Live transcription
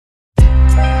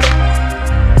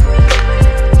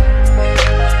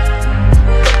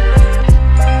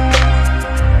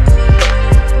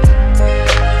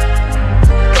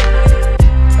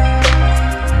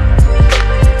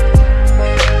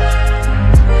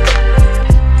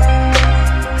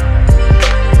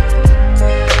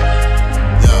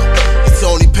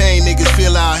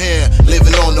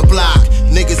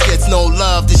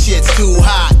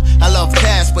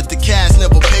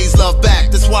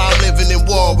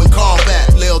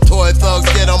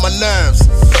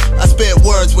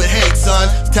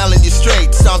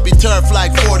be turf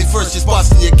like 41st, just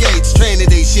busting your gates, training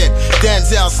they shit.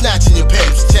 Denzel snatching your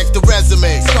papes, check the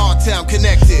resume. Scartown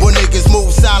connected. When niggas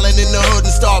move silent in the hood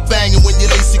and start banging when you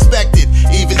least expect it.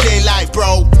 Even daylight,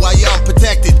 bro, while you're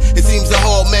unprotected. It seems the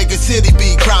whole mega city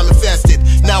be crime infested.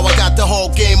 Now I got the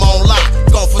whole game on lock.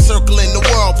 Go for circling the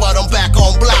world, but I'm back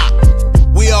on block.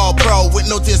 We all pro with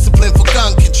no discipline for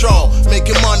gun control.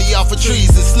 Making money off of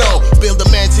trees and snow. Build a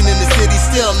mansion in the city,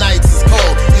 still nights is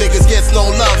cold. Niggas gets no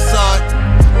love, son.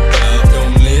 Love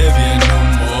don't live here no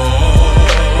more.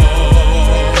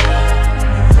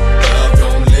 Love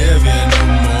don't live here no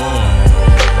more.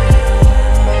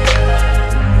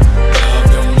 Love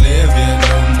don't live here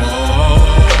no more.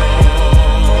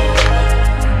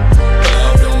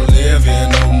 Love don't live here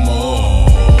no more.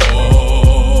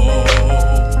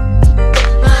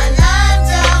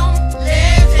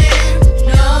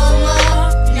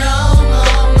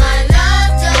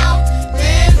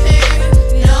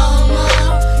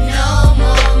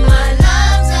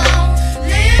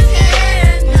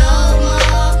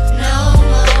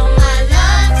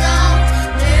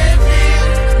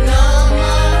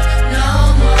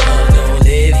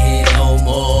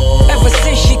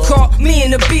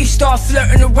 The beef start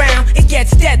flirting around, it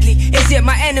gets deadly. Is it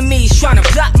my enemies trying to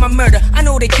plot my murder? I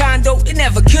know they condo, they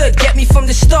never could get me from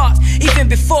the start. Even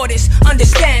before this,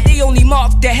 understand, they only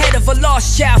marked the head of a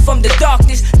lost child from the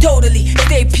darkness. Totally,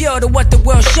 stay pure to what the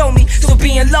world showed me. So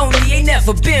being lonely ain't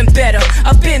never been better.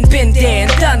 I've been there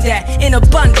and done that in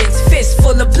abundance. Fist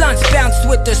full of blunts, bounced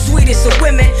with the sweetest of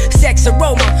women. Sex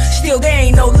aroma, still there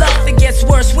ain't no love. It gets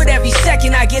worse with every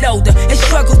second I get older and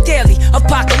struggle daily.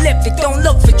 Apocalyptic, don't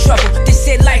look for trouble. They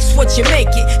say life's what you make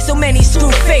it, so many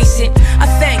screw facing. I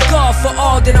thank God for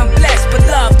all that I'm blessed, but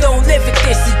love don't live at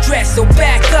this address, so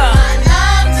back up. My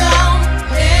love don't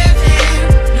live here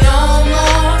no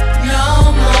more,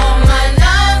 no more. My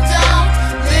love don't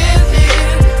live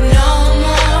here no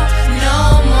more,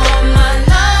 no more. My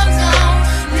love don't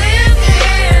live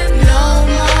here no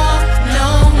more, no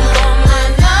more. My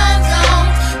love don't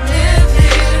live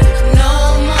here no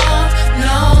more,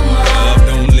 no more. Love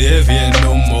don't live here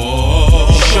no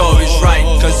more. Sure is right,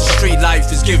 cause the street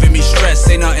life is giving me stress.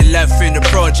 Ain't nothing left in the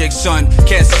project, son.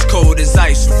 Cancer's cold as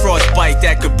ice, a frostbite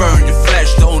that could burn your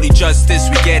flesh. The only justice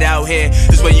we get out here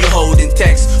is when you holding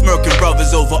text, murking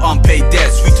brothers over unpaid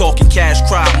debts. We talking cash,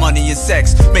 crime, money and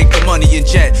sex. Make the money in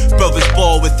jet. Brothers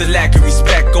ball with the lack of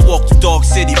respect. Go walk to Dog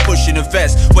City pushing a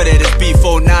vest. Whether there's beef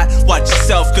or not, watch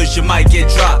yourself cause you might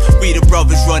get dropped. We the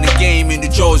brothers run a game in the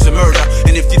jaws of murder.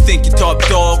 And if you think you're top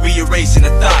dog, we erasing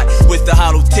a thought with the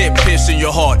hollow tip piercing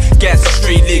your heart. Gas is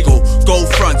street legal. Gold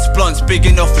fronts, blunts big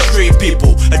enough for street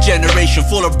people. A generation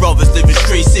full of brothers living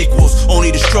street sequels.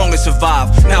 Only the strongest survive,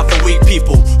 not for weak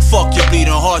people. Fuck your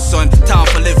bleeding heart, son. Time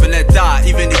for live and let die.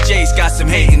 Even the J's got some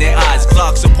hate in their eyes.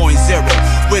 Clocks are .0.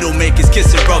 Widowmakers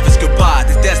kissing brothers goodbye.